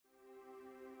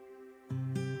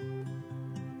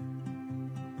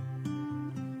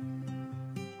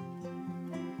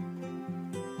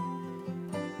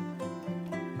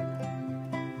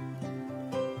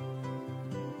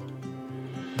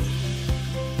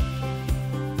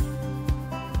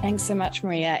Thanks so much,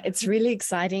 Maria. It's really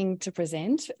exciting to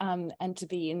present and to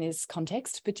be in this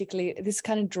context. Particularly, this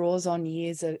kind of draws on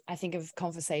years of, I think, of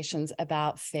conversations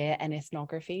about fare and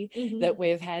ethnography that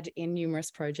we've had in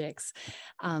numerous projects.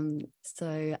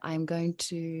 So I'm going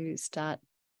to start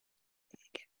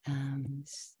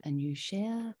a new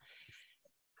share,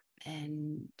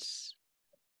 and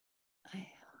I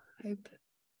hope,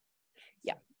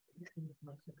 yeah.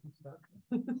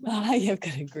 You've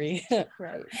got to agree.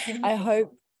 Right. I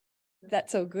hope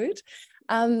that's all good.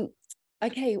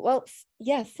 Okay, well,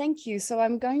 yeah, thank you. So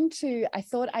I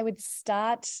thought I would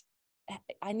start,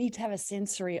 I need to have a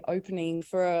sensory opening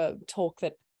for a talk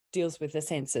that deals with the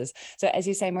senses. So as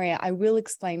you say, Maria, I will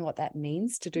explain what that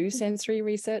means to do sensory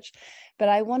research, but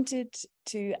I wanted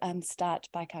to start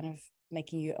by kind of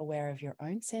making you aware of your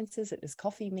own senses at this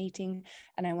coffee meeting.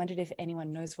 And I wondered if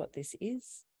anyone knows what this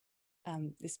is.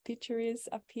 This picture is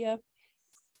up here.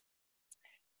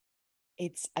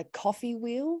 It's a coffee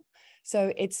wheel.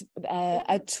 So it's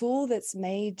a tool that's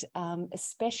made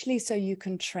especially so you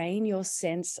can train your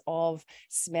sense of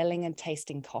smelling and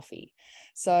tasting coffee.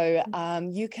 So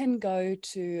you can go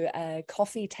to a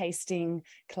coffee tasting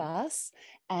class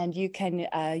and you can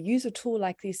use a tool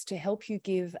like this to help you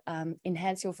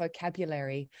enhance your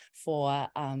vocabulary for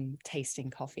tasting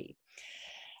coffee.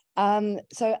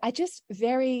 So I just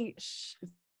very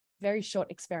short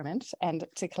experiment and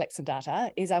to collect some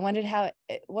data is I wondered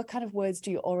what kind of words do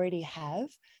you already have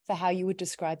for how you would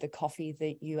describe the coffee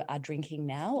that you are drinking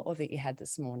now or that you had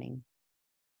this morning?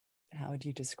 How would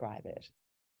you describe it?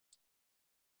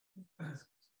 So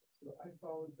I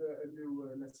found a new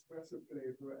Nespresso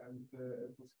flavor and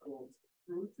it was called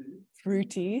fruity.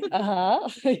 Fruity,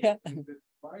 yeah.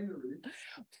 Winery.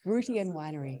 Fruity and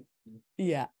winery,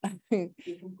 yeah.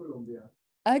 From Colombia.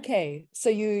 Okay, so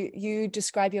you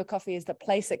describe your coffee as the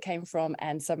place it came from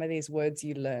and some of these words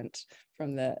you learned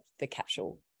from the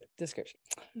capsule description.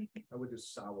 I would do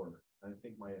sour. I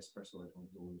think my espresso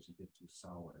is always a bit too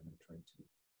sour and I'm trying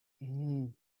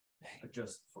to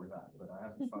adjust for that, but I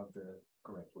haven't found the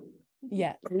correct way.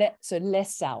 Yeah, so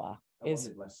less sour is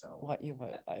less sour. What you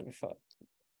were over for.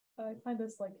 I find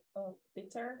this like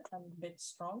bitter and a bit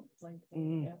strong, like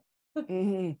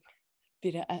yeah.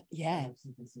 Bitter, yeah.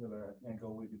 Something similar and go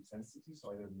with intensity,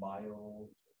 so either mild,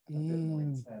 a bit more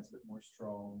intense, a bit more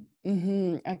strong.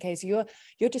 Okay, so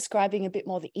you're describing a bit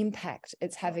more the impact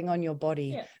it's having on your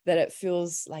body, that it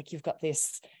feels like you've got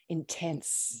this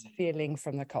intense feeling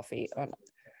from the coffee.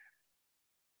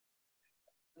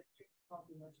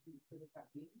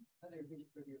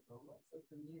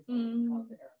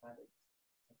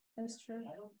 That's true.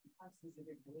 I don't have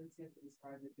specific words yet to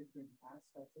describe the different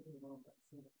aspects of the moment.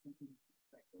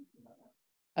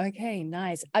 Okay,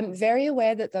 nice. I'm very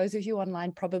aware that those of you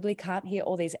online probably can't hear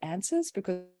all these answers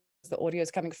because the audio is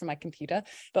coming from my computer,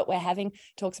 but we're having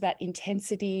talks about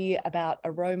intensity, about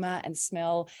aroma and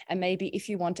smell, and maybe if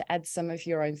you want to add some of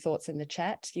your own thoughts in the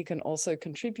chat, you can also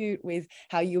contribute with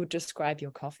how you would describe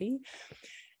your coffee.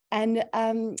 And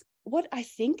what I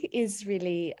think is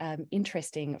really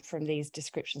interesting from these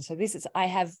descriptions, so I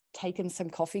have taken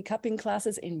some coffee cupping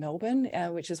classes in Melbourne,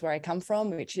 which is where I come from,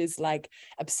 which is like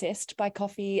obsessed by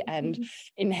coffee and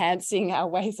enhancing our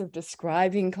ways of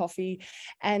describing coffee.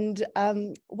 And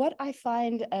what I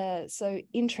find so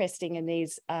interesting in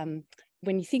these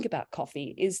when you think about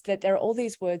coffee is that there are all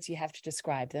these words you have to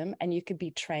describe them, and you could be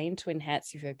trained to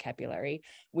enhance your vocabulary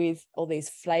with all these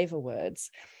flavor words.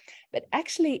 But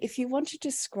actually, if you want to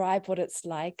describe what it's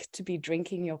like to be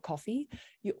drinking your coffee,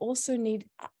 you also need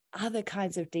other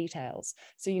kinds of details.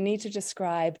 So you need to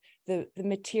describe the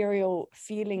material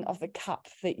feeling of the cup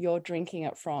that you're drinking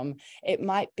it from. It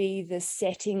might be the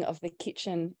setting of the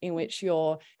kitchen in which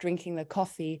you're drinking the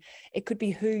coffee. It could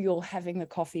be who you're having the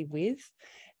coffee with,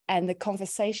 and the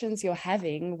conversations you're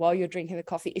having while you're drinking the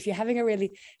coffee. If you're having a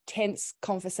really tense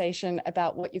conversation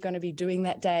about what you're going to be doing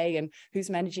that day and who's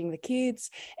managing the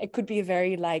kids, it could be a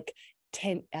very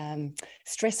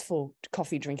stressful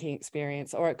coffee drinking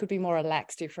experience, or it could be more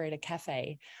relaxed if you're at a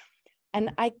cafe.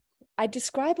 And I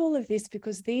describe all of this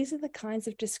because these are the kinds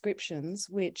of descriptions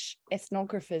which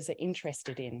ethnographers are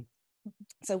interested in.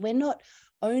 So we're not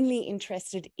only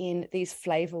interested in these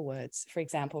flavor words, for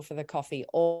example, for the coffee,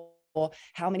 or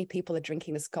how many people are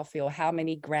drinking this coffee, or how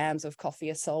many grams of coffee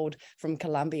are sold from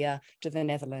Colombia to the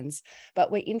Netherlands.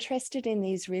 But we're interested in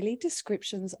these really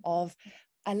descriptions of,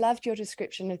 I loved your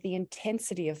description of the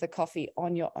intensity of the coffee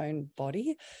on your own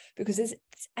body, because it's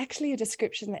actually a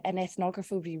description that an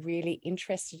ethnographer would be really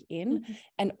interested in,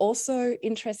 and also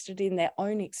interested in their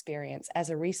own experience as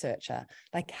a researcher.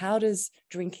 Like, how does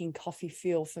drinking coffee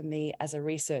feel for me as a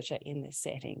researcher in this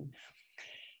setting?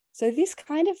 So this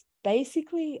kind of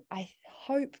basically, I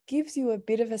hope, gives you a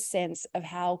bit of a sense of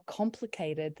how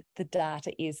complicated the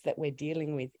data is that we're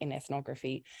dealing with in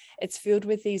ethnography. It's filled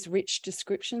with these rich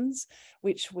descriptions,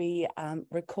 which we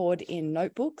record in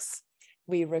notebooks.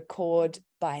 We record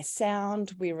by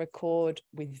sound, we record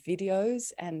with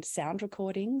videos and sound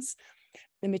recordings.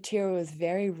 The material is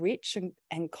very rich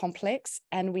and complex,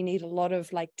 and we need a lot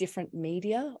of like different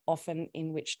media, often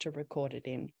in which to record it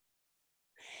in.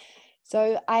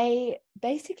 So I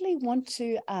basically want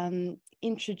to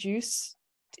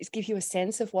give you a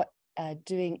sense of what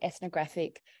doing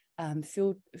ethnographic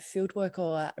field work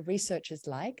or research is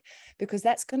like, because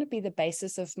that's going to be the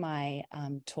basis of my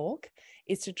talk,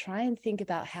 is to try and think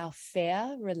about how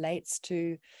FAIR relates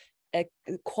to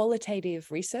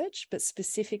qualitative research, but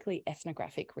specifically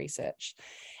ethnographic research.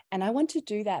 And I want to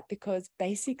do that because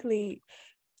basically,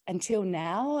 until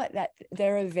now, that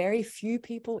there are very few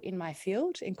people in my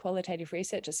field in qualitative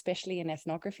research, especially in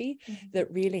ethnography,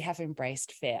 that really have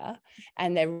embraced FAIR,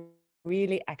 and they're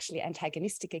really actually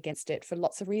antagonistic against it for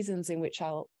lots of reasons in which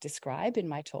I'll describe in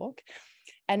my talk.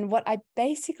 And what I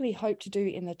basically hope to do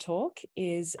in the talk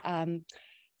is I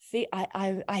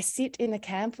sit in a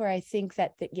camp where I think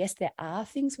that yes, there are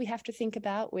things we have to think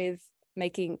about with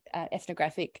making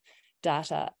ethnographic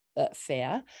data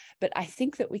FAIR, but I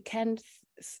think that we can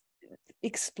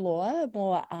explore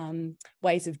more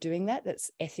ways of doing that,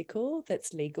 that's ethical,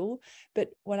 that's legal. But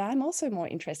what I'm also more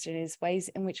interested in is ways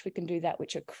in which we can do that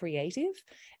which are creative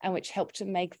and which help to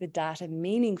make the data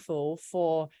meaningful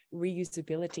for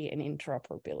reusability and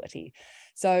interoperability.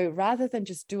 So rather than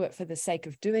just do it for the sake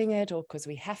of doing it or because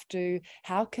we have to,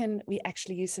 how can we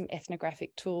actually use some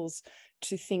ethnographic tools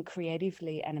to think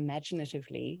creatively and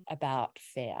imaginatively about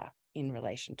FAIR in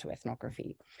relation to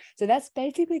ethnography? So that's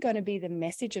basically going to be the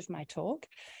message of my talk.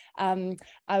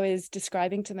 I was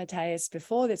describing to Matthias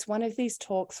before, that's one of these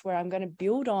talks where I'm going to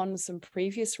build on some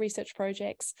previous research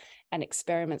projects and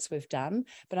experiments we've done,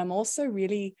 but I'm also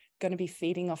really going to be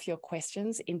feeding off your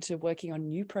questions into working on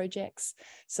new projects.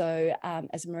 So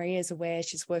as Maria is aware,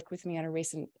 she's worked with me on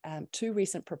a two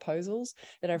recent proposals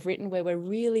that I've written where we're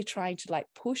really trying to like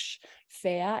push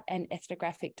FAIR and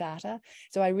ethnographic data.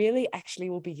 So I really actually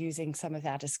will be using some of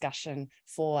our discussion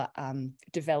for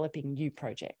developing new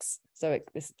projects. So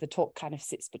the talk kind of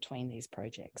sits between these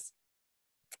projects.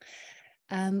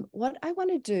 What I want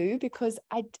to do, because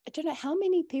I don't know how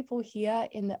many people here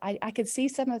I could see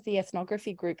some of the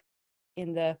ethnography group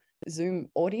in the Zoom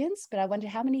audience, but I wonder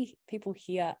how many people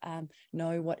here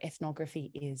know what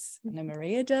ethnography is. I know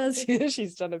Maria does.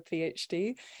 She's done a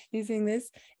PhD using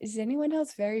this. Is anyone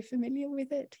else very familiar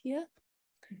with it here?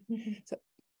 So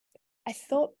I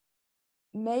thought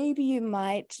maybe you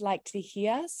might like to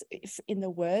hear in the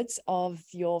words of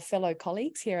your fellow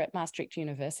colleagues here at Maastricht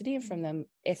University from the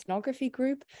ethnography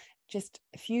group, just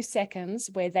a few seconds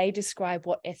where they describe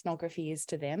what ethnography is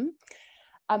to them.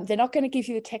 They're not going to give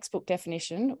you the textbook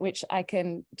definition, which I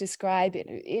can describe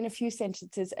in a few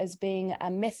sentences as being a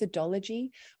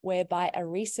methodology whereby a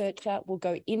researcher will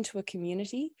go into a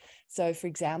community. So, for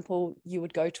example, you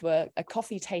would go to a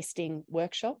coffee tasting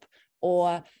workshop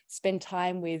or spend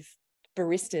time with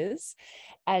baristas,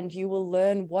 and you will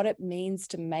learn what it means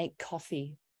to make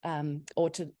coffee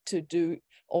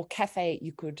or cafe.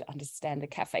 You could understand the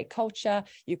cafe culture,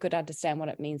 you could understand what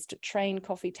it means to train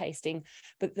coffee tasting,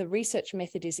 but the research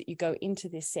method is that you go into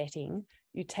this setting,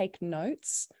 you take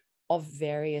notes of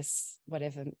various,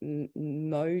 whatever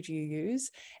mode you use,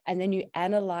 and then you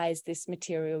analyze this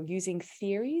material using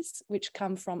theories which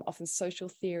come from often social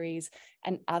theories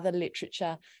and other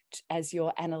literature as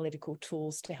your analytical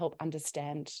tools to help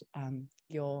understand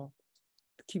your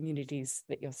communities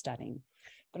that you're studying.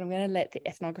 But I'm going to let the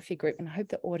ethnography group, and I hope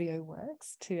the audio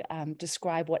works, to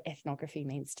describe what ethnography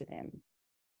means to them.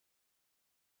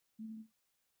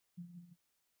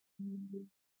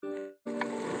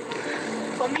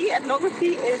 For me,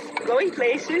 ethnography is going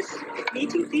places,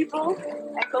 meeting people,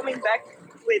 and coming back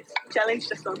with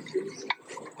challenged assumptions.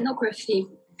 Ethnography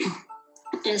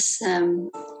is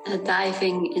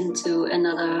diving into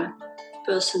another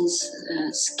person's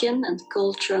skin and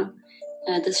culture.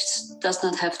 This does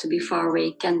not have to be far away,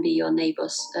 it can be your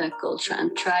neighbor's culture,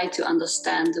 and try to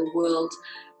understand the world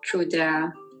through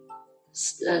their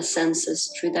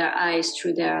senses, through their eyes,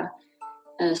 through their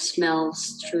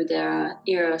smells, through their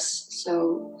ears.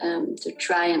 So to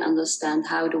try and understand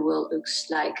how the world looks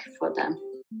like for them.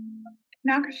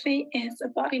 Ethnography is a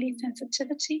bodily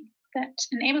sensitivity that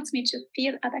enables me to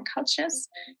feel other cultures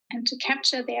and to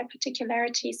capture their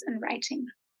particularities in writing.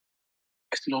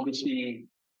 Ethnography,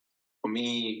 for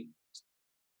me,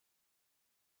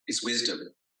 is wisdom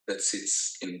that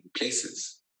sits in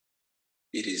places.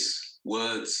 It is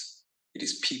words, it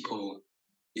is people,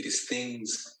 it is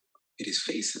things, it is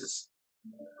faces.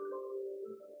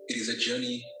 It is a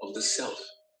journey of the self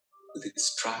with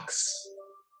its tracks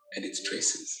and its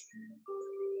traces.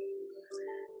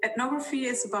 Ethnography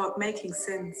is about making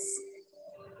sense.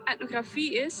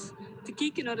 Ethnografie is te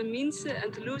kijken naar de mensen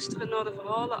en te luisteren naar de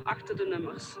verhalen achter de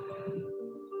nummers.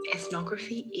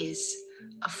 Ethnography is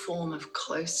a form of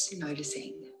close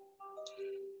noticing,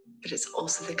 but it's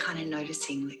also the kind of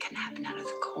noticing that can happen out of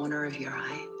the corner of your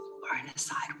eye or in a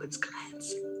sideways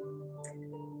glance.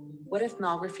 What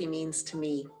ethnography means to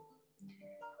me.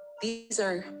 These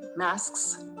are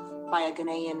masks by a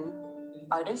Ghanaian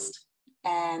artist,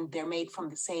 and they're made from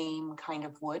the same kind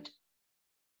of wood.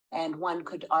 And one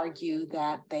could argue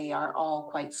that they are all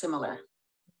quite similar.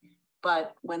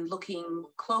 But when looking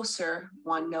closer,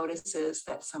 one notices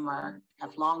that some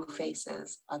have long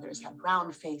faces, others have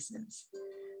round faces.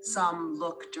 Some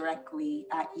look directly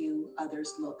at you,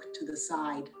 others look to the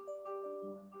side.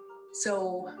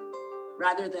 So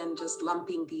rather than just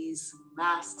lumping these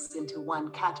masks into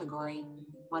one category,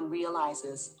 one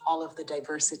realizes all of the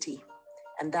diversity.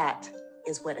 And that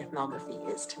is what ethnography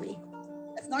is to me.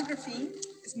 Ethnography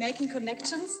is making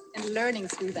connections and learning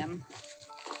through them.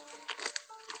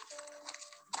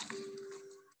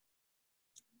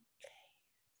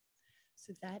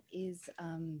 So that is,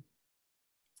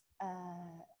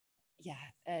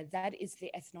 that is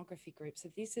the ethnography group. So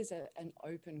this is an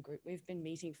open group. We've been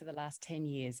meeting for the last 10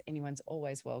 years. Anyone's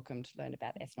always welcome to learn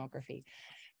about ethnography.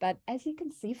 But as you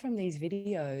can see from these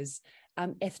videos,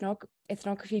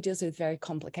 ethnography deals with very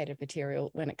complicated material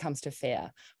when it comes to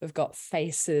FAIR. We've got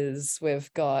faces,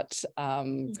 we've got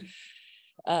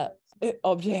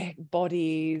object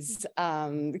bodies.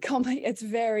 It's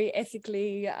very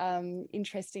ethically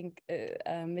interesting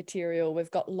material.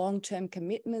 We've got long-term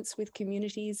commitments with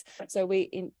communities. So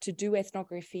to do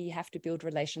ethnography, you have to build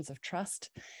relations of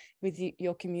trust with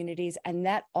your communities, and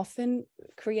that often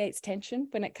creates tension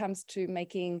when it comes to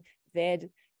making their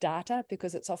data,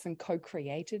 because it's often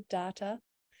co-created data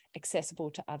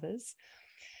accessible to others.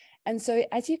 And so,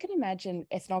 as you can imagine,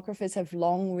 ethnographers have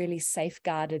long really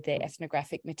safeguarded their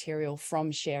ethnographic material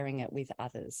from sharing it with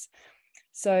others.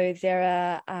 So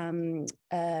there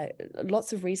are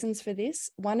lots of reasons for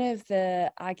this. One of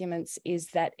the arguments is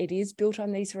that it is built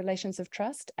on these relations of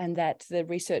trust, and that the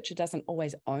researcher doesn't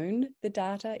always own the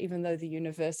data, even though the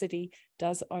university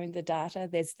does own the data.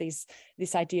 There's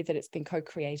this idea that it's been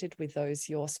co-created with those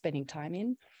you're spending time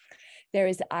in. There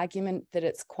is the argument that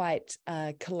it's quite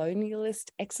a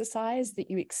colonialist exercise, that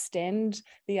you extend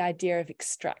the idea of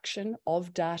extraction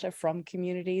of data from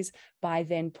communities by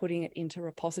then putting it into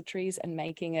repositories and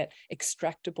making it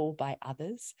extractable by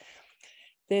others.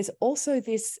 There's also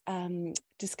this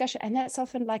discussion, and that's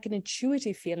often like an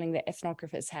intuitive feeling that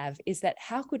ethnographers have, is that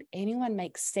how could anyone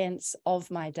make sense of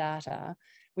my data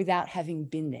without having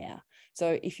been there?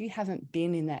 So if you haven't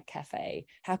been in that cafe,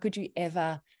 how could you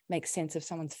ever make sense of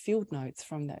someone's field notes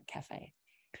from the cafe?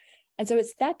 And so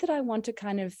it's that I want to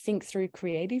kind of think through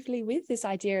creatively with this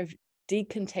idea of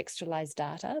decontextualized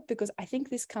data, because I think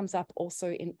this comes up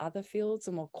also in other fields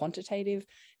and more quantitative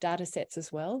data sets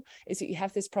as well, is that you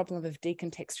have this problem of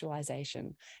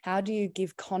decontextualization. How do you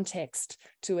give context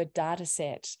to a data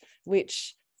set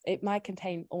which it might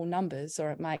contain all numbers, or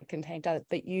it might contain data,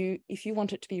 but if you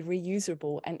want it to be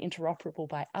reusable and interoperable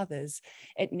by others,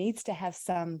 it needs to have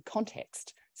some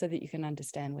context so that you can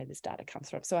understand where this data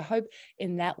comes from. So I hope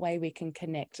in that way we can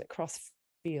connect across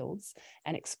fields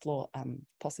and explore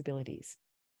possibilities.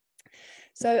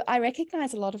 So I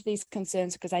recognize a lot of these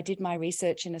concerns because I did my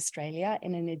research in Australia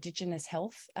in an Indigenous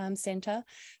health centre.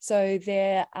 So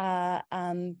there are,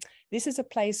 this is a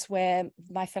place where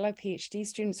my fellow PhD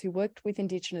students who worked with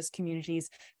Indigenous communities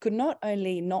could not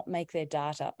only not make their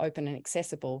data open and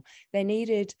accessible, they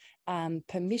needed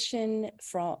permission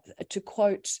to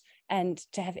quote and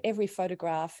to have every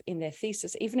photograph in their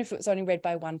thesis, even if it was only read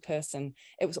by one person.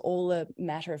 It was all a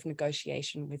matter of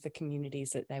negotiation with the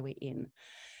communities that they were in.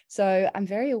 So I'm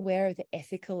very aware of the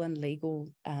ethical and legal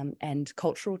and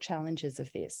cultural challenges of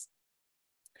this.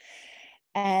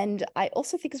 And I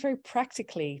also think it's very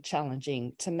practically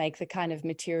challenging to make the kind of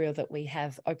material that we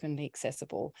have openly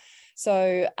accessible.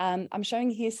 So I'm showing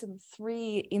here some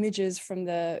 3 images from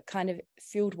the kind of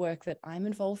field work that I'm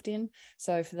involved in.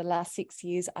 So for the last 6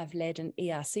 years, I've led an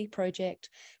ERC project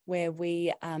where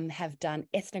we have done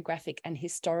ethnographic and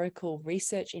historical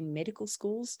research in medical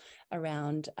schools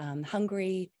around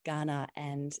Hungary, Ghana,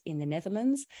 and in the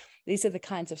Netherlands. These are the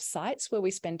kinds of sites where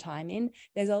we spend time in.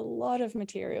 There's a lot of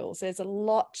materials. There's a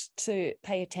lot to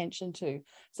pay attention to.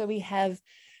 So we have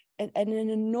an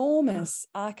enormous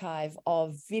archive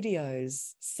of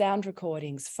videos, sound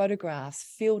recordings, photographs,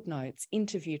 field notes,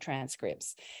 interview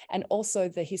transcripts. And also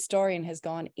the historian has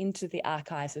gone into the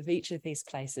archives of each of these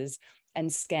places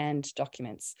and scanned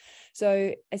documents.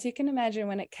 So as you can imagine,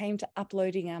 when it came to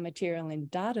uploading our material in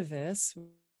Dataverse,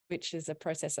 which is a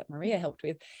process that Maria helped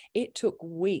with, it took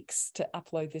weeks to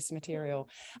upload this material,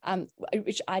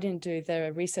 which I didn't do,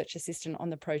 the research assistant on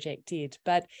the project did,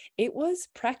 but it was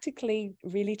practically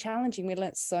really challenging. We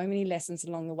learned so many lessons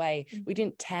along the way. We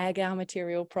didn't tag our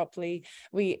material properly.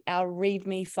 Our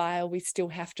README file, we still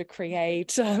have to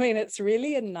create. I mean, it's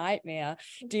really a nightmare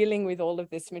dealing with all of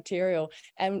this material.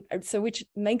 And so which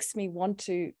makes me want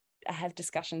to have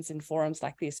discussions in forums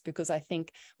like this, because I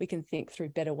think we can think through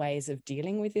better ways of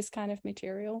dealing with this kind of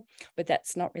material. But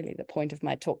that's not really the point of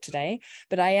my talk today.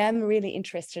 But I am really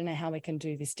interested in how we can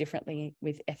do this differently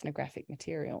with ethnographic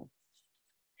material.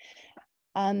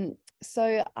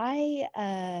 So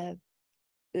I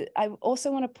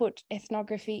also want to put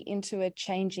ethnography into a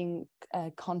changing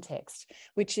context,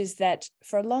 which is that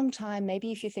for a long time,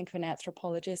 maybe if you think of an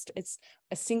anthropologist, it's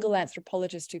a single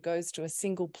anthropologist who goes to a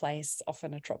single place,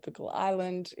 often a tropical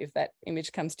island, if that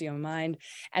image comes to your mind,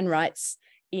 and writes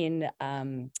in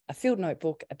a field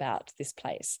notebook about this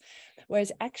place.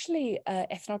 Whereas actually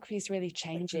ethnography is really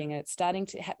changing, and it's starting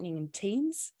to happening in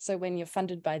teams. So when you're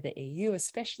funded by the EU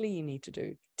especially, you need to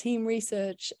do team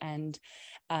research, and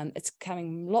it's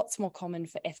becoming lots more common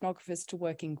for ethnographers to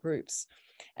work in groups.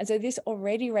 And so this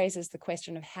already raises the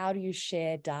question of how do you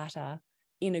share data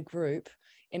in a group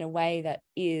in a way that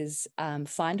is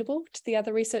findable to the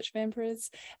other research members,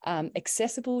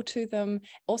 accessible to them,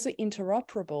 also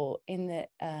interoperable in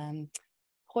the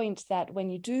point that when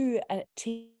you do a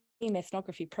team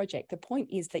ethnography project, the point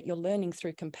is that you're learning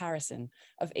through comparison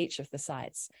of each of the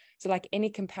sites. So like any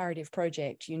comparative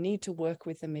project, you need to work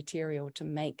with the material to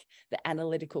make the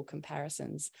analytical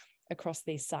comparisons across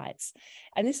these sites.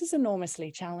 And this is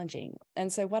enormously challenging.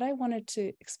 And so what I wanted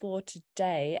to explore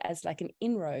today as like an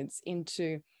inroads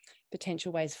into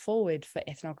potential ways forward for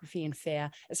ethnography and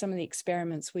FAIR are some of the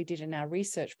experiments we did in our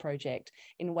research project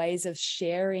in ways of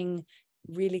sharing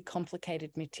really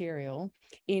complicated material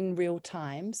in real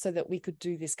time so that we could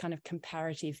do this kind of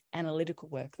comparative analytical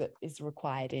work that is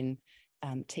required in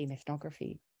team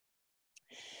ethnography.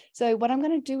 So what I'm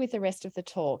going to do with the rest of the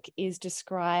talk is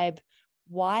describe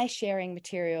why sharing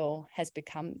material has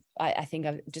become, I think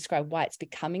I've described why it's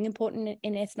becoming important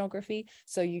in ethnography.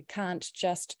 So you can't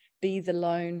just be the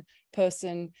lone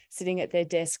person sitting at their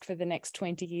desk for the next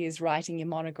 20 years writing your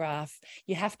monograph.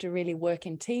 You have to really work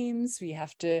in teams. You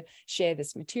have to share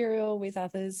this material with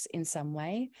others in some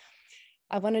way.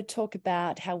 I want to talk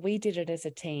about how we did it as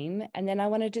a team, and then I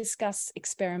want to discuss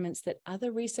experiments that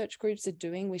other research groups are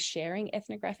doing with sharing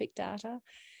ethnographic data.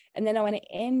 And then I want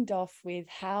to end off with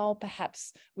how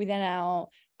perhaps within our,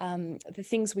 the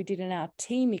things we did in our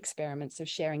team experiments of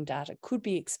sharing data could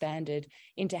be expanded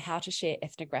into how to share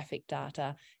ethnographic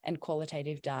data and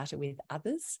qualitative data with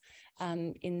others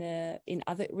in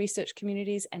other research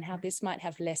communities, and how this might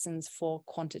have lessons for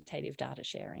quantitative data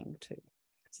sharing too.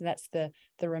 So that's the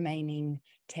remaining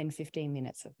 10-15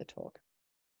 minutes of the talk.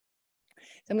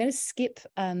 So I'm going to skip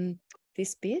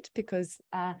this bit because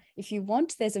if you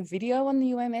want, there's a video on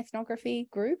the UM Ethnography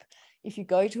Group. If you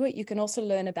go to it, you can also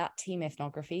learn about team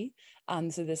ethnography.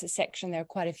 So there's a section, there are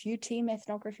quite a few team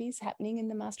ethnographies happening in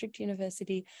the Maastricht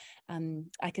University.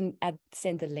 I can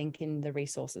send the link in the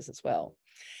resources as well.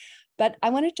 But I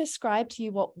want to describe to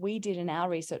you what we did in our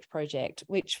research project,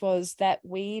 which was that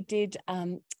we did,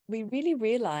 we really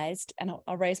realized, and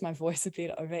I'll raise my voice a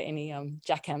bit over any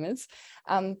jackhammers,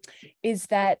 is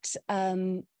that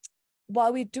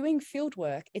while we're doing field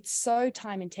work, it's so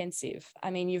time intensive.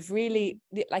 I mean, you've really,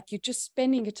 like, you're just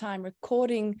spending your time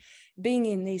recording, being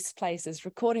in these places,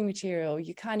 recording material.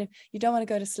 You don't want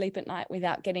to go to sleep at night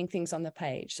without getting things on the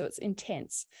page. So it's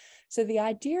intense. So the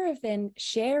idea of then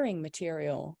sharing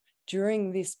material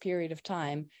during this period of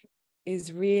time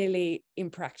is really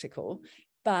impractical,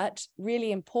 but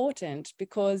really important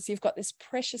because you've got this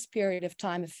precious period of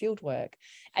time of field work,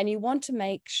 and you want to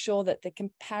make sure that the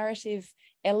comparative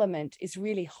element is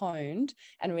really honed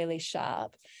and really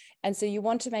sharp. And so you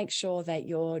want to make sure that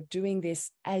you're doing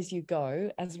this as you go,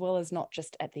 as well as not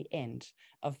just at the end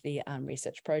of the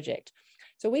research project.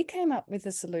 So we came up with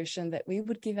a solution that we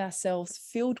would give ourselves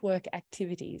fieldwork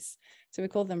activities. So we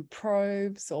call them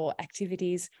probes or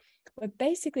activities, where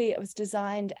basically it was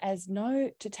designed as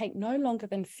to take no longer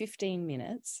than 15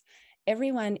 minutes.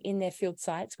 Everyone in their field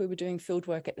sites, we were doing field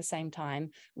work at the same time,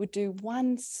 would do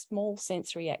one small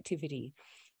sensory activity.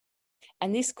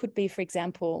 And this could be, for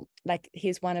example, like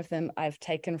here's one of them I've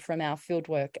taken from our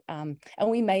fieldwork, and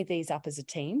we made these up as a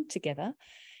team together,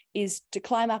 is to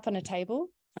climb up on a table,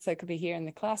 so it could be here in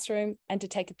the classroom, and to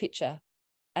take a picture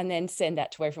and then send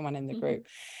that to everyone in the group.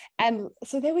 And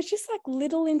so there was just like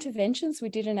little interventions we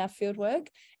did in our fieldwork,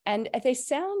 and they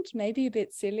sound maybe a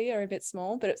bit silly or a bit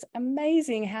small, but it's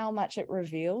amazing how much it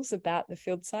reveals about the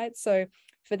field site. So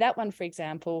for that one, for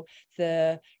example,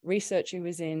 the researcher who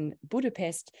was in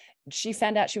Budapest, she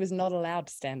found out she was not allowed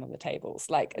to stand on the tables.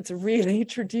 Like, it's a really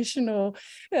traditional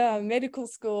medical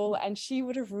school, and she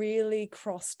would have really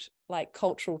crossed like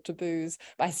cultural taboos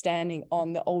by standing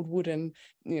on the old wooden,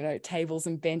 tables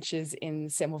and benches in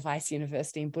Semmelweis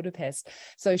University in Budapest.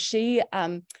 So she,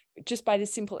 just by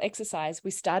this simple exercise,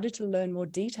 we started to learn more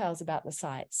details about the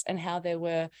sites and how there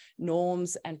were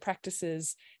norms and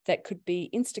practices that could be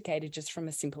instigated just from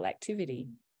a simple activity.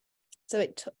 So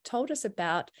it told us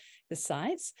about the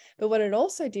sites, but what it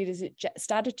also did is it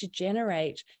started to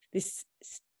generate this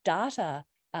data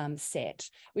set,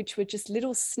 which were just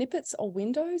little snippets or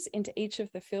windows into each of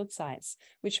the field sites,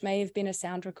 which may have been a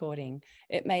sound recording,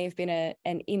 it may have been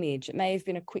an image, it may have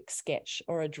been a quick sketch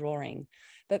or a drawing.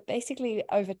 But basically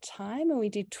over time, and we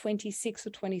did 26 or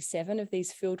 27 of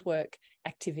these fieldwork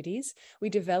activities, we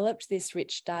developed this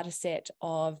rich data set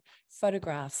of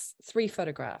photographs,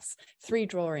 3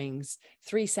 drawings,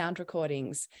 3 sound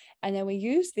recordings. And then we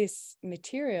used this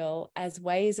material as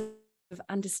ways of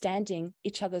understanding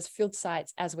each other's field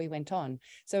sites as we went on.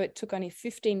 So it took only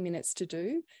 15 minutes to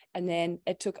do, and then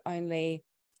it took only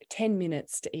 10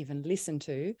 minutes to even listen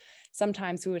to.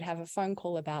 Sometimes we would have a phone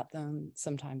call about them,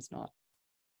 sometimes not.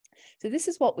 So this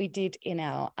is what we did in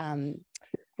our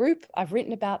group. I've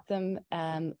written about them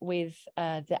with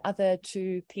the other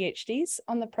 2 PhDs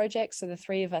on the project. So the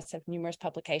 3 of us have numerous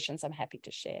publications I'm happy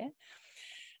to share.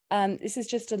 This is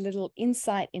just a little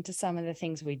insight into some of the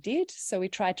things we did. So we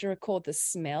tried to record the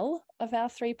smell of our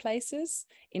 3 places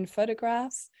in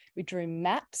photographs. We drew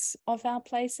maps of our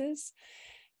places.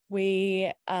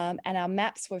 And our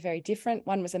maps were very different.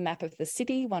 One was a map of the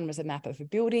city, one was a map of a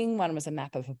building, one was a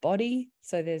map of a body.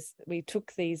 So we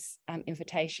took these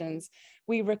invitations.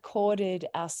 We recorded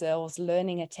ourselves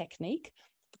learning a technique,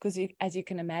 because as you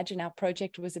can imagine, our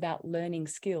project was about learning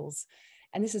skills.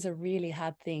 And this is a really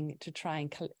hard thing to try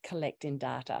and collect in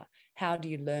data. How do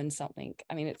you learn something?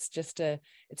 I mean,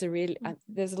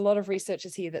 there's a lot of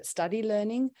researchers here that study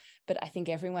learning, but I think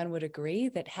everyone would agree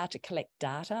that how to collect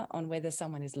data on whether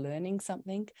someone is learning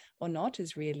something or not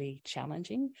is really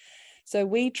challenging. So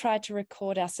we tried to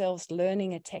record ourselves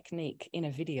learning a technique in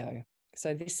a video.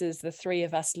 So this is the 3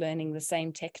 of us learning the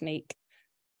same technique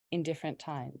in different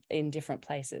time, in different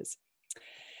places.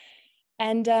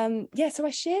 And so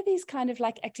I share these kind of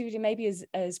like activity maybe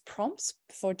as prompts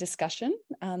for discussion,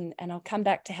 and I'll come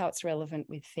back to how it's relevant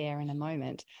with FAIR in a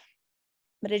moment.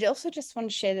 But I also just want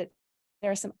to share that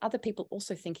there are some other people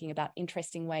also thinking about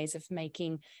interesting ways of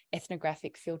making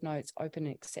ethnographic field notes open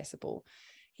and accessible.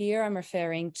 Here I'm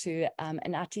referring to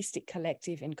an artistic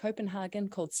collective in Copenhagen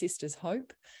called Sisters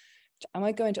Hope. I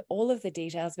won't go into all of the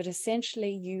details, but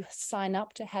essentially you sign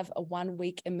up to have a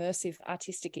 1-week immersive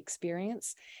artistic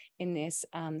experience in this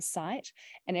site,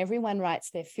 and everyone writes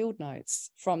their field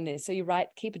notes from this. So you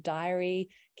keep a diary,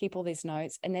 keep all these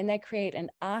notes, and then they create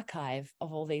an archive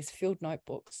of all these field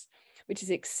notebooks, which is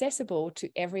accessible to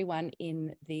everyone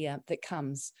in that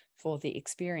comes for the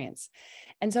experience.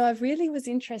 And so I really was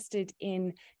interested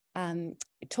in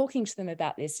talking to them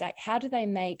about this, like how do they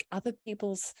make other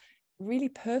people's really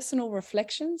personal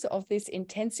reflections of this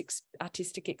intense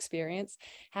artistic experience,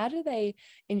 how do they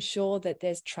ensure that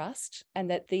there's trust and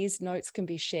that these notes can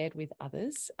be shared with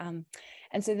others? And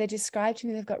so they described to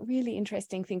me they've got really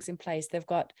interesting things in place. They've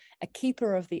got a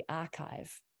keeper of the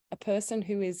archive, a person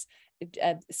who is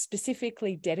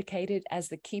specifically dedicated as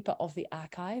the keeper of the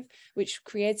archive, which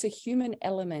creates a human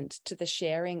element to the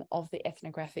sharing of the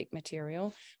ethnographic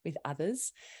material with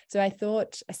others. So I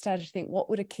started to think, what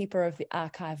would a keeper of the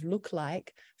archive look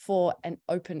like for an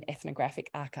open ethnographic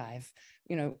archive?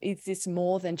 Is this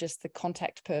more than just the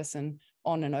contact person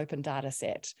on an open data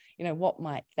set? What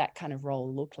might that kind of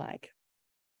role look like?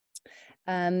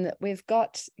 We've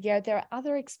got, there are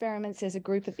other experiments. There's a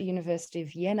group at the University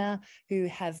of Vienna who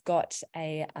have got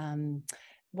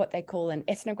what they call an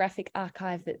ethnographic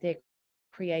archive that they're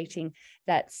creating.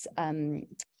 That's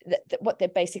what they're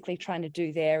basically trying to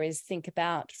do there is think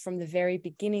about from the very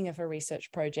beginning of a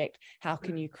research project, how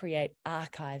can you create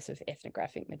archives of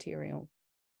ethnographic material?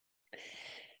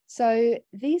 So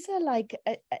these are like,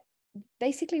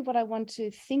 basically what I want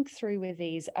to think through with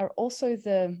these are also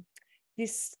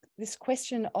this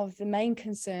question of the main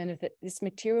concern of that this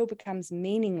material becomes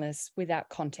meaningless without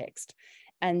context,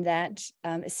 and that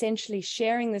essentially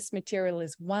sharing this material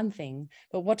is one thing,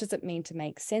 but what does it mean to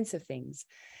make sense of things?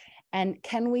 And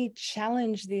can we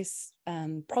challenge this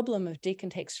problem of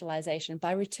decontextualization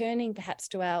by returning perhaps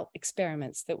to our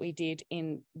experiments that we did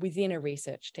within a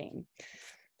research team?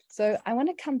 So I want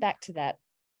to come back to that,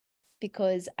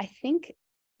 because I think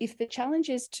if the challenge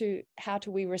is to how do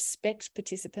we respect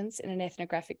participants in an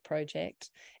ethnographic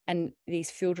project and these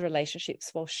field relationships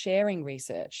while sharing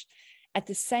research, at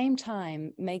the same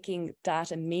time making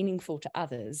data meaningful to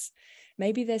others,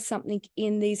 maybe there's something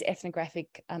in these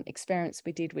ethnographic experiments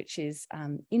we did which is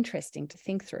interesting to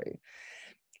think through.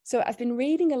 So I've been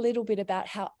reading a little bit about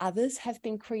how others have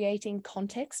been creating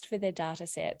context for their data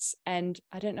sets. And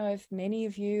I don't know if many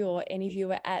of you or any of you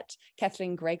were at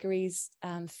Kathleen Gregory's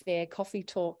fair coffee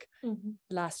talk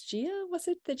last year, was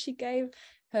it, that she gave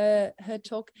her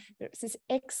talk? It was this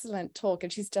excellent talk,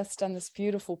 and she's just done this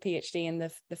beautiful PhD in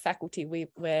the faculty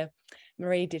where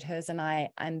Marie did hers and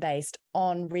I'm based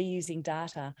on reusing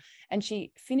data. And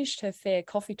she finished her fair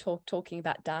coffee talk talking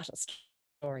about data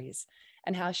stories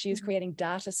and how she is creating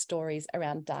data stories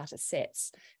around data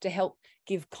sets to help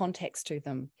give context to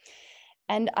them.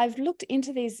 And I've looked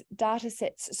into these data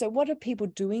sets. So what are people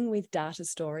doing with data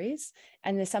stories?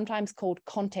 And they're sometimes called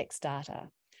context data.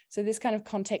 So this kind of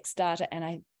context data, and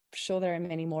I'm sure there are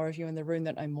many more of you in the room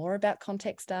that know more about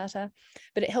context data,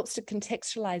 but it helps to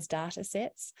contextualize data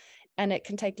sets, and it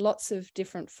can take lots of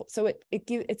different, so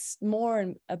it's more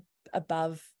and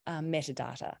above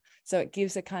metadata. So it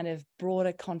gives a kind of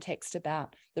broader context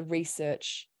about the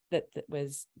research that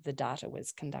the data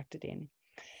was conducted in.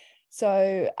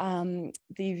 So the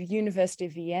University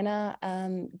of Vienna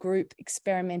group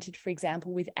experimented, for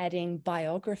example, with adding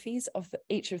biographies of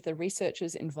each of the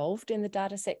researchers involved in the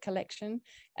dataset collection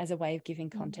as a way of giving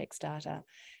context data.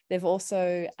 They've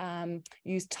also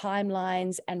used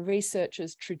timelines and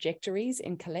researchers' trajectories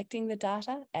in collecting the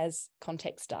data as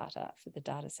context data for the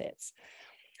datasets.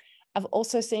 I've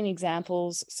also seen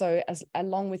examples, so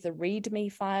along with the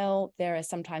README file, there are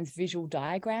sometimes visual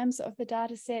diagrams of the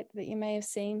dataset that you may have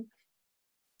seen.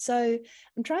 So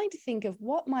I'm trying to think of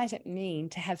what might it mean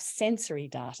to have sensory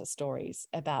data stories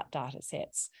about data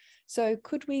sets. So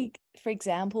could we, for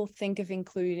example, think of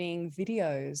including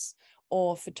videos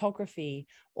or photography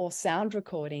or sound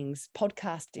recordings,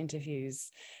 podcast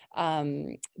interviews,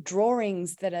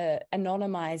 drawings that are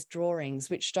anonymized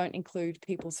drawings, which don't include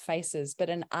people's faces, but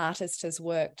an artist has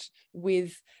worked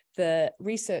with the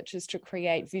researchers to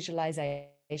create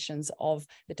visualizations of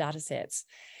the data sets.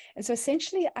 And so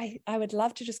essentially, I would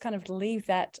love to just kind of leave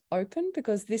that open,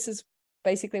 because this is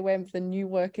basically where the new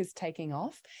work is taking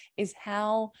off, is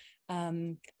how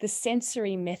the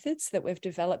sensory methods that we've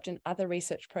developed in other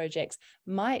research projects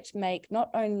might make not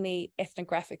only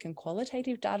ethnographic and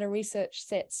qualitative data research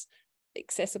sets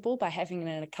accessible by having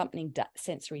an accompanying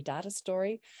sensory data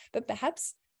story, but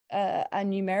perhaps a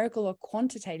numerical or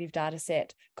quantitative data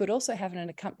set could also have an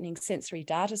accompanying sensory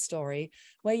data story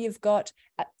where you've got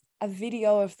a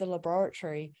video of the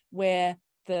laboratory where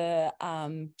the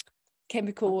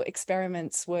chemical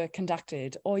experiments were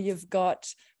conducted, or you've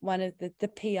got one of the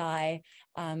PI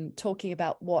talking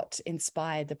about what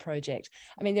inspired the project.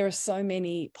 I mean, there are so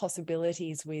many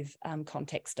possibilities with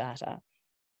context data.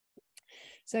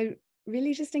 So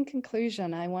really, just in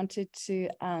conclusion, I wanted to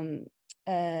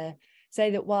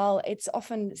say that while it's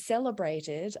often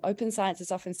celebrated, open science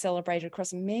is often celebrated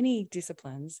across many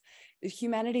disciplines, the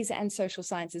humanities and social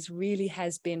sciences really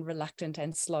has been reluctant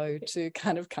and slow to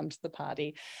kind of come to the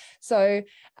party. So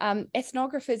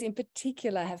ethnographers in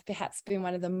particular have perhaps been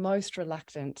one of the most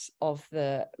reluctant of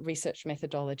the research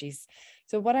methodologies.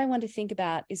 So what I want to think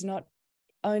about is not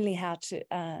only how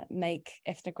to make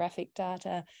ethnographic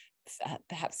data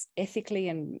perhaps ethically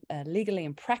and legally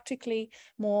and practically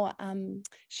more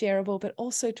shareable, but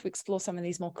also to explore some of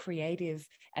these more creative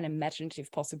and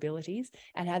imaginative possibilities,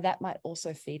 and how that might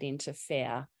also feed into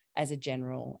FAIR as a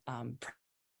general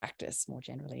practice more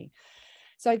generally.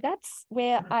 So that's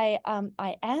where I am.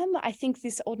 I think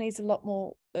this all needs a lot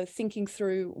more thinking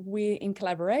through. We're in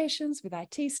collaborations with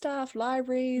IT staff,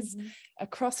 libraries,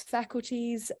 across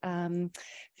faculties.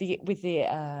 With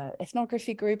the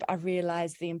ethnography group, I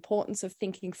realized the importance of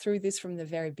thinking through this from the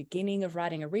very beginning of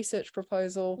writing a research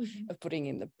proposal, of putting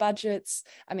in the budgets.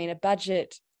 I mean, a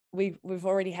budget, we've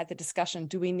already had the discussion,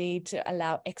 do we need to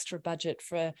allow extra budget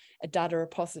for a data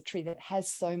repository that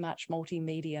has so much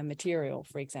multimedia material,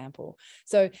 for example?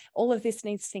 So all of this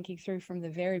needs thinking through from the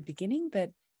very beginning,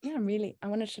 but yeah, I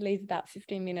wanted to leave about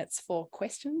 15 minutes for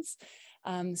questions.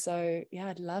 So yeah,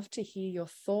 I'd love to hear your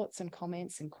thoughts and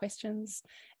comments and questions.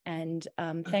 And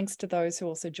thanks to those who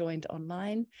also joined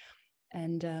online.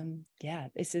 And yeah,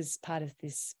 this is part of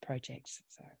this project.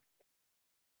 So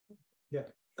yeah.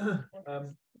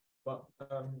 Let's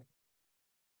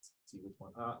see which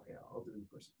one. Yeah, I'll do it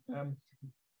first.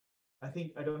 I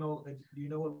think, I don't know, do you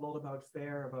know a lot about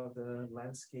FAIR, about the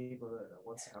landscape, or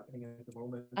what's happening at the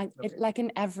moment? Like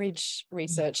an average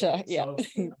researcher, yeah.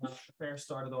 So, FAIR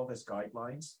started off as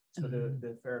guidelines. So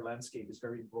the FAIR landscape is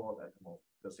very broad at the moment,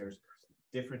 because there's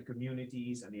different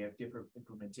communities and they have different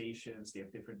implementations, they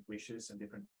have different wishes and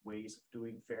different ways of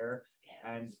doing FAIR.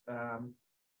 And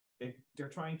they're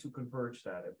trying to converge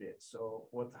that a bit. So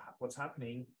what's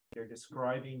happening, they're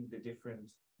describing the different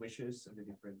wishes and the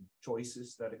different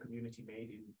choices that a community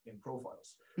made in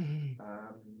profiles.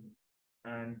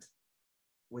 And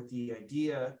with the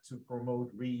idea to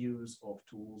promote reuse of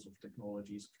tools, of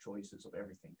technologies, of choices, of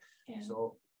everything. Yeah.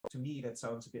 So to me, that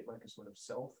sounds a bit like a sort of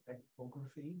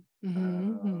self-ethnography.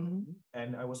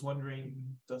 And I was wondering,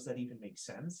 does that even make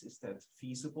sense? Is that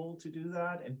feasible to do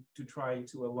that and to try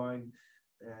to align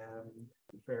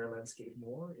the FAIR landscape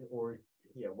more? Or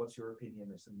yeah, what's your opinion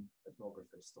as an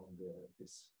ethnographist on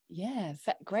this? Yeah,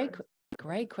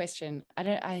 great question.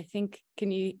 I think,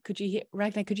 could you hear,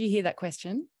 Ragnar, could you hear that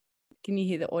question? Can you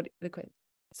hear the question?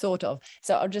 Sort of.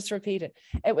 So I'll just repeat it.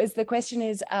 It was, the question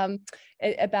is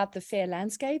about the FAIR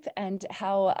landscape and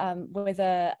how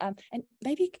whether and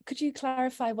maybe could you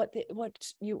clarify what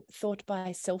you thought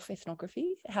by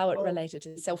self-ethnography, how it related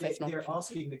to self-ethnography? They're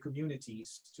asking the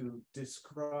communities to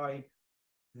describe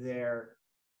their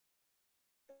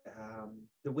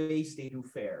the ways they do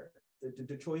FAIR,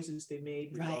 the choices they made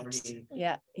regarding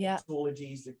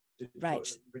technologies,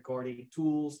 regarding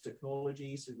tools,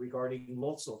 technologies, regarding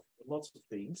lots of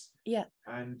things. Yeah.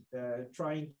 And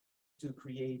trying to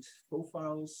create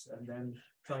profiles and then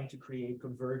trying to create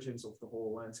convergence of the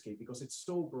whole landscape, because it's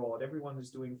so broad. Everyone is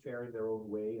doing FAIR in their own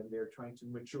way, and they're trying to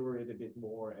mature it a bit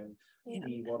more and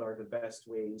see what are the best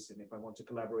ways. And if I want to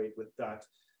collaborate with that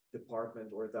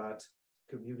department or that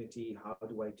community, how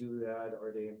do I do that?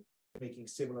 Are they making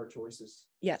similar choices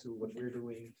to what we're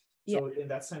doing? So in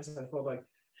that sense, I felt like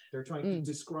they're trying to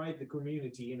describe the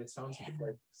community, and it sounds a bit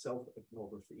like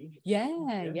self-ethnography.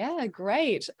 Yeah,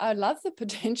 great. I love the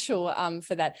potential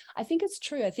for that. I think it's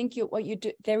true. I think what you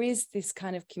do, there is this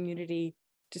kind of community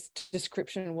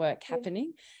description work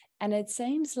happening, and it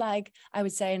seems like, I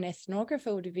would say, an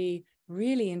ethnographer would be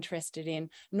really interested in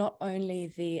not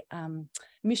only the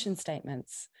mission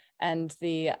statements and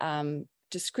the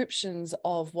descriptions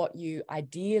of what you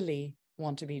ideally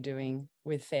want to be doing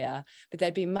with FAIR, but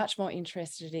they'd be much more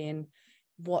interested in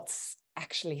what's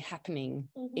actually happening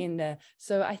in the.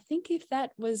 So I think if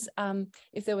that was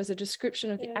if there was a description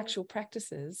of the actual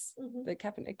practices that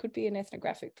happen, it could be an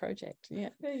ethnographic project. Yeah.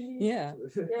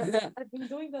 I've been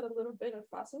doing that a little bit at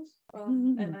FASOS,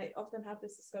 and I often have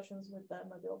these discussions with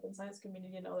them at the open science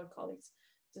community and other colleagues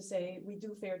to say we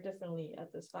do FAIR differently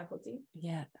at this faculty.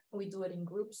 Yeah, we do it in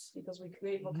groups because we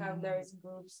create vocabularies in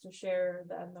groups to share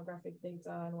the ethnographic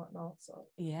data and whatnot. So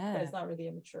but it's not really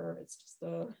immature. It's just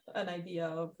an idea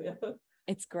of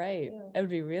It's great. It would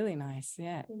be really nice.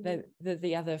 Yeah,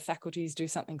 the other faculties do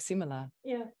something similar.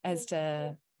 As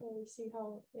to we see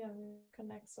how it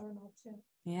connects or not.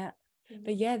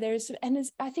 But yeah,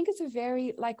 I think it's a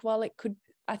very, like, while it could,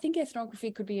 I think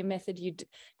ethnography could be a method you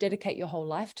dedicate your whole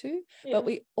life to, but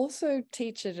we also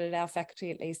teach it at our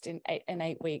faculty, at least in an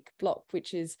 8-week block,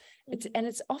 which is,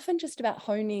 it's often just about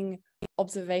honing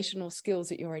observational skills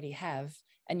that you already have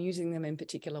and using them in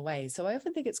particular ways. So I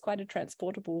often think it's quite a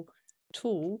transportable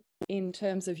tool in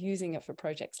terms of using it for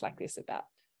projects like this about,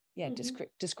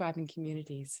 describing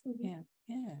communities. Yeah.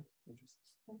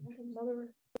 Another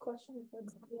question?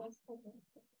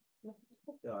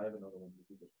 Yeah, I have another one.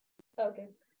 Okay.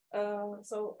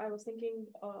 So I was thinking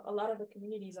a lot of the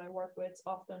communities I work with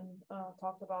often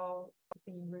talked about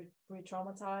being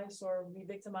re-traumatized or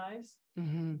re-victimized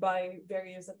by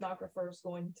various ethnographers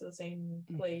going to the same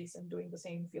place and doing the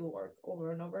same field work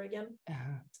over and over again.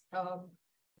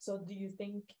 So do you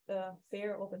think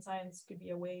FAIR open science could be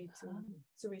a way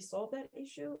to resolve that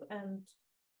issue? And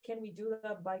can we do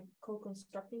that by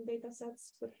co-constructing data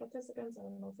sets with participants? I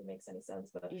don't know if it makes any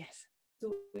sense, but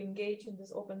to engage in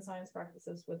this open science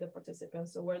practices with the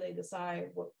participants, so where they decide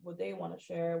what they want to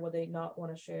share, what they not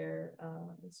want to share,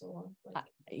 and so on.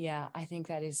 I think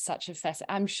that is such a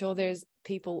fascinating. I'm sure there's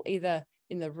people either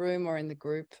in the room or in the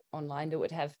group online that would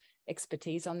have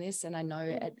expertise on this, and I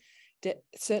know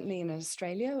certainly in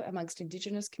Australia amongst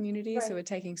Indigenous communities who are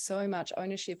taking so much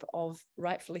ownership of,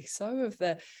 rightfully so, of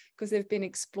because they've been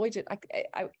exploited.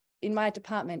 in my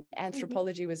department,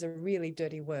 anthropology was a really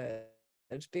dirty word,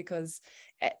 because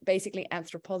basically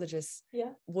anthropologists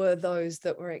were those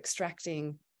that were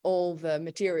extracting all the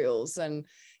materials and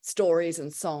stories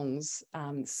and songs.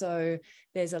 So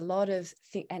there's a lot of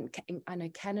and I know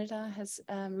Canada has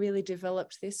really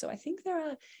developed this. So I think there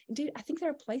are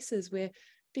places where it'd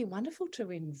be wonderful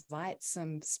to invite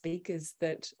some speakers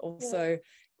that also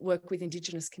work with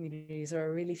Indigenous communities or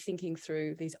are really thinking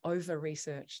through these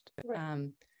over-researched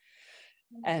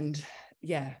and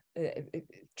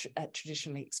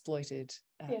traditionally exploited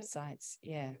sites.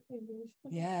 Yeah,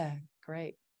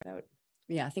 great. I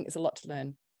think there's a lot to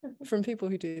learn from people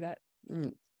who do that.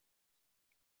 Well,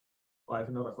 I have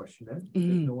another question then,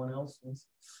 if no one else wants.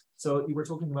 So you were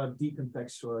talking about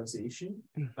decontextualization.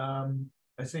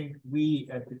 I think we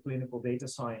at the clinical data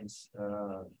science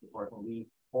department, we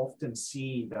often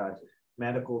see that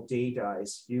medical data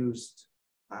is used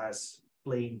as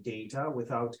plain data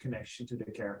without connection to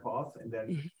the care path, and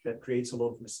then that creates a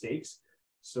lot of mistakes.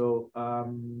 So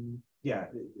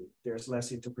there's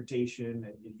less interpretation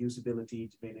and usability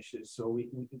diminishes. So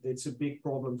it's a big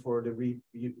problem for the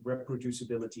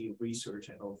reproducibility of research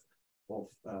and of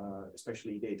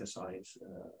especially data science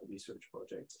research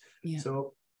projects.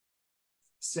 So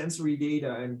sensory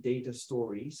data and data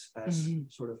stories as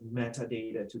sort of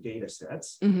metadata to data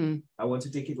sets. I want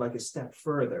to take it like a step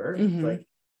further, like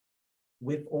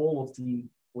with all of the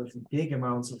big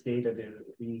amounts of data that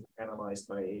we analyzed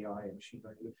by AI and machine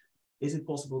learning, is it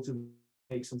possible to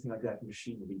make something like that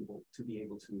machine readable, to be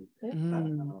able to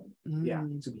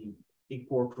to be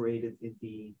incorporated in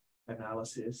the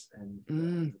analysis and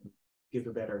give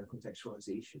a better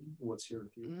contextualization? What's your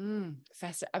view?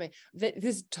 Fascinating. I mean,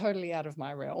 this is totally out of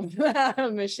my realm,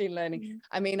 machine learning.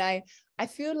 I mean, I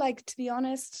feel like, to be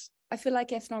honest, I feel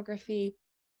like ethnography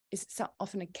is so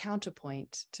often a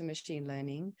counterpoint to machine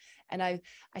learning. And I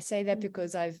say that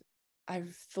because I've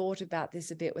thought about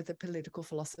this a bit with a political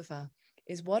philosopher,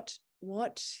 is what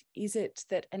is it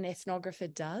that an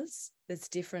ethnographer does that's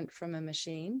different from a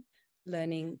machine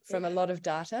learning from a lot of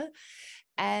data?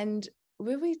 And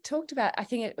where we talked about, I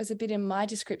think it was a bit in my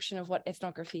description of what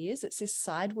ethnography is, it's this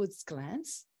sidewards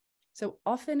glance. So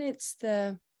often it's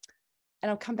and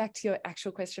I'll come back to your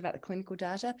actual question about the clinical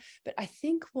data, but I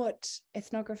think what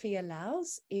ethnography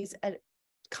allows is a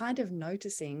kind of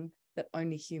noticing that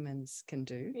only humans can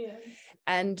do.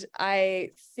 And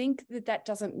I think that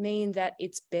doesn't mean that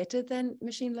it's better than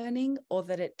machine learning or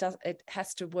that it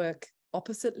has to work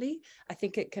oppositely. I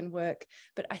think it can work,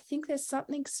 but I think there's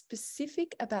something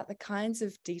specific about the kinds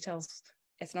of details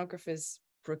ethnographers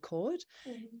record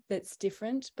that's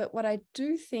different. But what I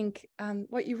do think,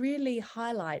 what you really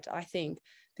highlight, I think,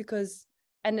 because,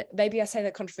 and maybe I say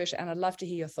that controversial, and I'd love to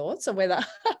hear your thoughts on whether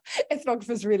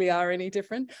ethnographers really are any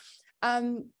different.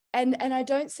 And I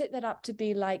don't set that up to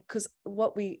be like, because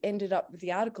what we ended up with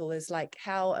the article is like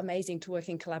how amazing to work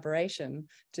in collaboration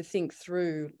to think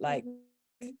through like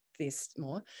this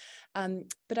more.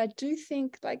 But I do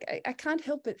think, like, I can't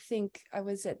help but think, I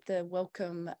was at the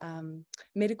Wellcome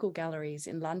Medical Galleries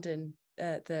in London,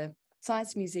 the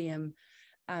Science Museum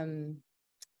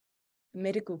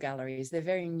medical galleries. They're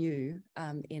very new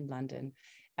in London,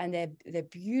 and they're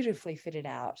beautifully fitted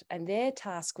out. And their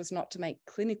task was not to make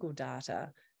clinical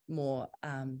data more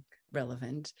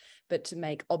relevant, but to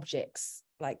make objects,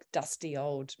 like dusty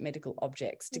old medical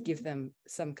objects, to give them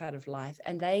some kind of life.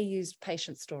 And they used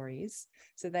patient stories.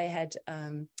 So they had,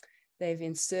 they've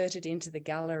inserted into the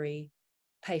gallery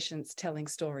patients telling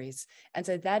stories. And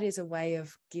so that is a way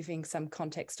of giving some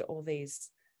context to all these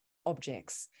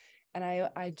objects. And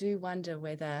I do wonder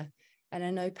whether, and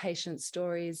I know patient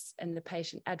stories and the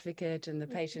patient advocate and the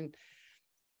patient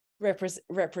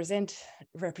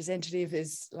representative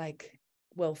is like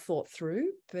well thought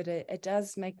through, but it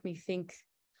does make me think,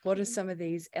 what are some of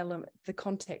these elements, the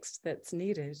context that's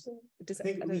needed? I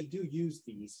think we do use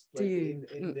these. Like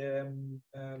in the,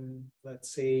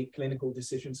 let's say, clinical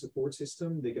decision support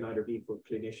system, they can either be for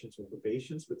clinicians or for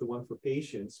patients, but the one for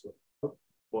patients,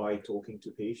 by talking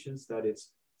to patients, that it's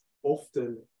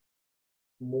often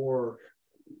more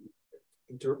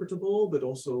interpretable, but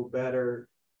also better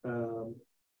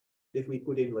if we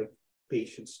put in like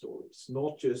patient stories,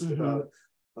 not just about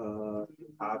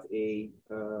have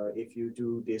if you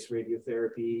do this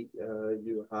radiotherapy,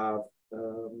 you have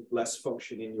less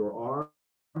function in your arm,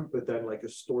 but then like a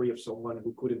story of someone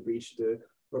who couldn't reach the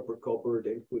upper cupboard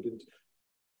and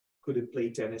couldn't play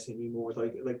tennis anymore,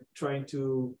 like trying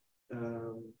to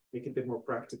make it a bit more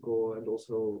practical. And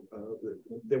also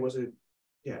there was a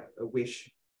wish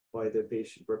by the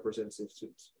patient representatives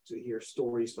to hear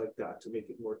stories like that, to make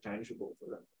it more tangible for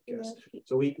them, I guess. Yeah.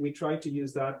 So we tried to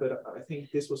use that, but I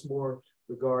think this was more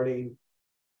regarding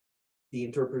the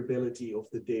interpretability of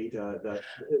the data, that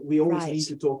we always need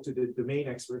to talk to the domain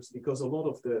experts, because a lot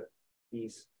of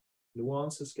these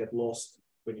nuances get lost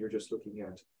when you're just looking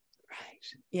at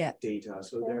data.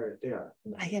 So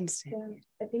I understand.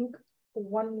 I think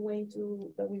one way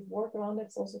that we've worked around it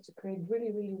is also to create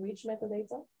really, really rich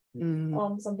metadata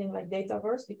on something like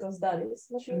Dataverse, because that is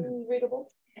machine readable.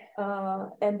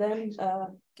 And then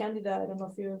Candida, I don't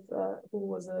know if you've, who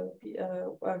was a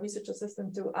research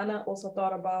assistant to Anna, also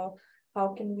thought about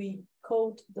how can we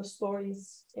code the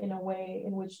stories in a way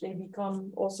in which they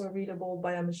become also readable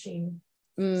by a machine.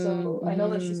 So I know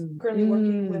that she's currently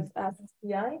working with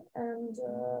SPI and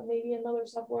maybe another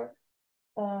software.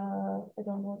 I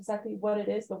don't know exactly what it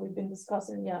is, but we've been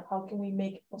discussing, how can we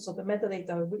make also the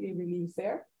metadata really, really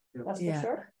fair? That's for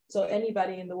sure. So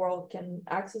anybody in the world can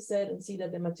access it and see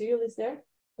that the material is there,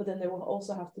 but then there will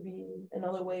also have to be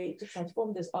another way to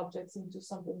transform these objects into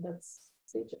something that's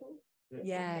digital.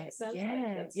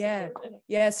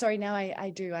 Sorry, now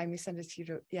I do. I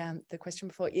misunderstood the question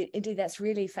before. Indeed, that's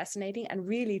really fascinating and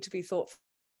really to be thought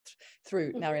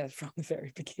through now from the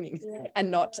very beginning,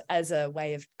 and not as a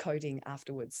way of coding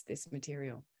afterwards this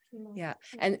material.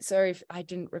 And sorry if I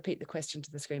didn't repeat the question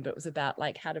to the screen, but it was about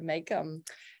like how to make some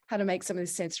of the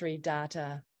sensory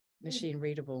data machine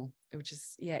readable, which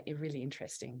is really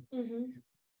interesting.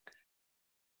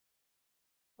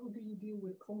 How do you deal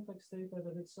with context data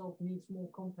that itself needs more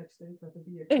context data to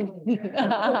be a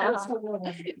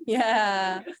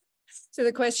So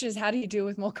the question is, how do you deal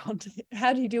with more context?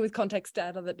 How do you deal with context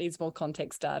data that needs more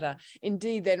context data?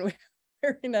 Indeed, then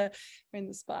we're in the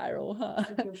spiral, huh?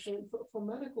 For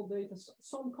medical data,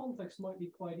 some context might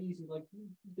be quite easy, like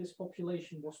this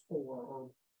population was poor, or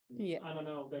I don't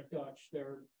know, they're Dutch,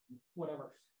 they're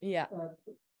whatever.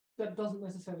 That doesn't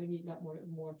necessarily need that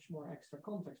much more extra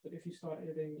context. But if you start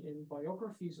adding in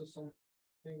biographies or something,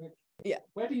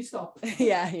 where do you stop?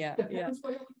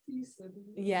 Biographies.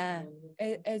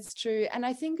 It's true. And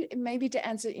I think maybe to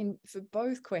answer for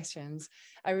both questions,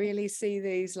 I really see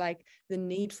these like the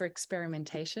need for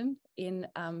experimentation in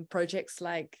projects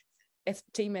like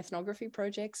team ethnography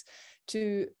projects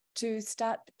to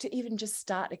even just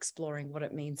start exploring what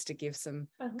it means to give some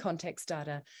context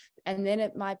data. And then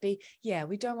it might be,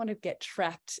 we don't want to get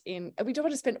trapped in, we don't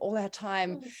want to spend all our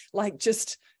time like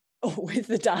just with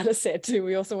the data set too.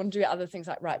 We also want to do other things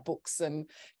like write books and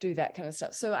do that kind of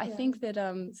stuff. So I think that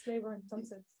it's labor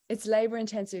intensive. It's labor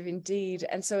intensive indeed.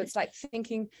 And so it's like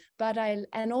thinking,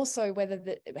 and also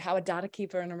how a data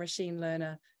keeper and a machine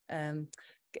learner,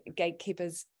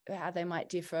 gatekeepers, how they might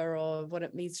differ, or what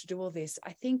it means to do all this.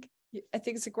 I think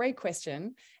it's a great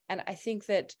question. And I think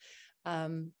that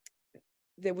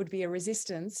there would be a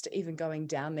resistance to even going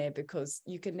down there, because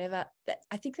you could never,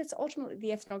 I think that's ultimately the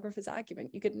ethnographer's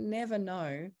argument. You could never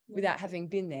know without having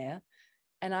been there.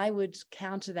 And I would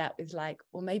counter that with like,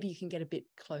 well, maybe you can get a bit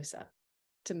closer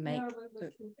to make.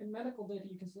 In medical data,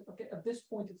 you can say, okay, at this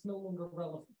point, it's no longer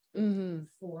relevant.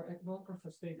 For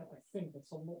ethnographer's data, I think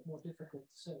that's a lot more difficult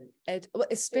to say.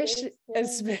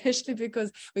 Especially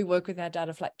because we work with our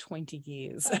data for like 20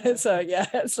 years. So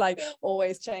it's like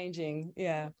always changing.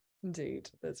 Yeah, indeed,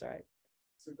 that's right.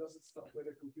 So does it stop where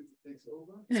the computer takes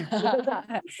over?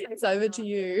 It's over to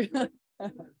you.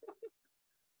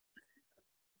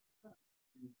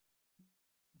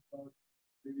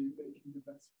 Maybe making the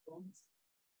best prompts.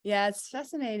 It's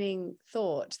fascinating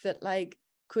thought that like,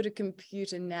 could a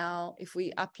computer now, if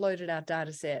we uploaded our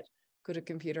data set, could a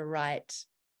computer write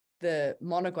the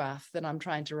monograph that I'm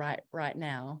trying to write right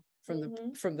now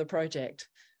from the project?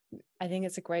 I think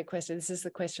it's a great question. This is the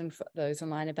question for those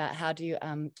online about how do you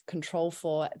control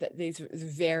for these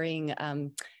varying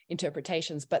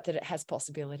interpretations, but that it has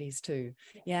possibilities too.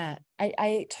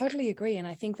 I totally agree. And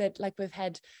I think that like we've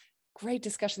had great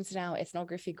discussions in our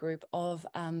ethnography group of,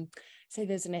 say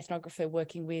there's an ethnographer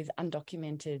working with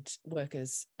undocumented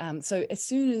workers. So as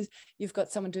soon as you've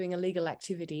got someone doing a legal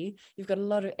activity, you've got a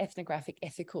lot of ethnographic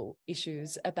ethical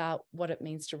issues about what it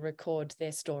means to record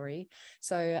their story.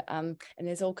 So, and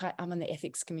there's all kind, I'm on the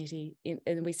ethics committee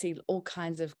and we see all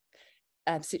kinds of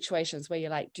situations where you're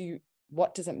like,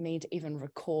 what does it mean to even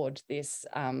record this,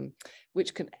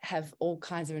 which can have all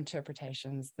kinds of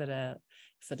interpretations that are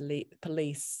for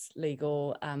police,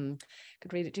 legal,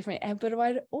 could read it differently. But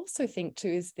what I also think too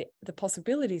is the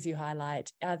possibilities you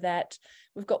highlight are that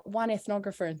we've got one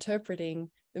ethnographer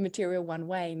interpreting the material one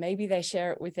way. Maybe they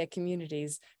share it with their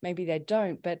communities, maybe they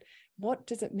don't, but what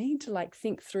does it mean to like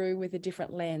think through with a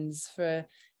different lens for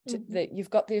that you've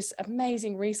got this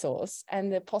amazing resource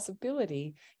and the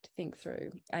possibility to think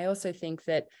through. I also think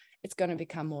that it's going to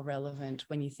become more relevant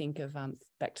when you think of,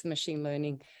 back to the machine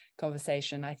learning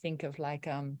conversation, I think of like,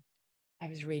 I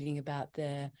was reading about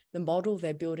the model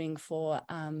they're building for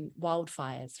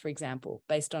wildfires, for example,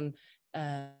 based on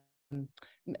data,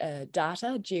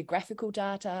 geographical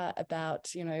data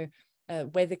about,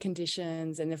 weather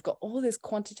conditions, and they've got all this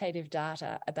quantitative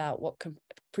data about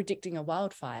predicting a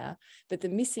wildfire, but the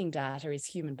missing data is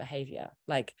human behavior,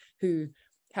 like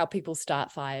how people start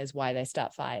fires, why they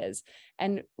start fires.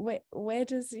 And where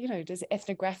does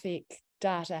ethnographic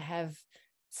data have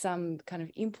some kind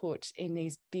of input in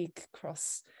these big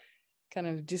cross kind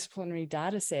of disciplinary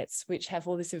data sets, which have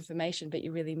all this information, but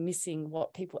you're really missing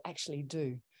what people actually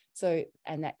do. So,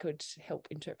 and that could help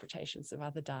interpretations of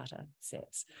other data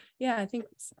sets. Yeah, I think,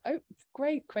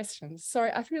 great questions. Sorry,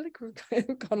 I've really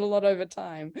gone a lot over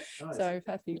time. Nice. So I'm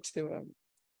happy to.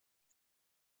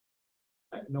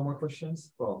 No more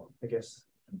questions? Well, I guess,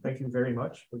 thank you very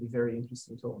much for the very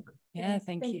interesting talk. Yeah,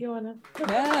 thank you. Thank you, Anna.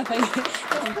 Yeah, thank you.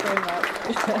 Thank you very much.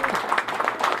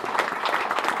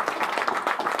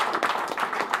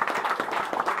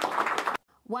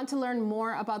 Want to learn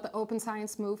more about the open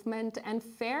science movement and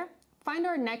FAIR? Find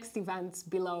our next events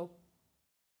below.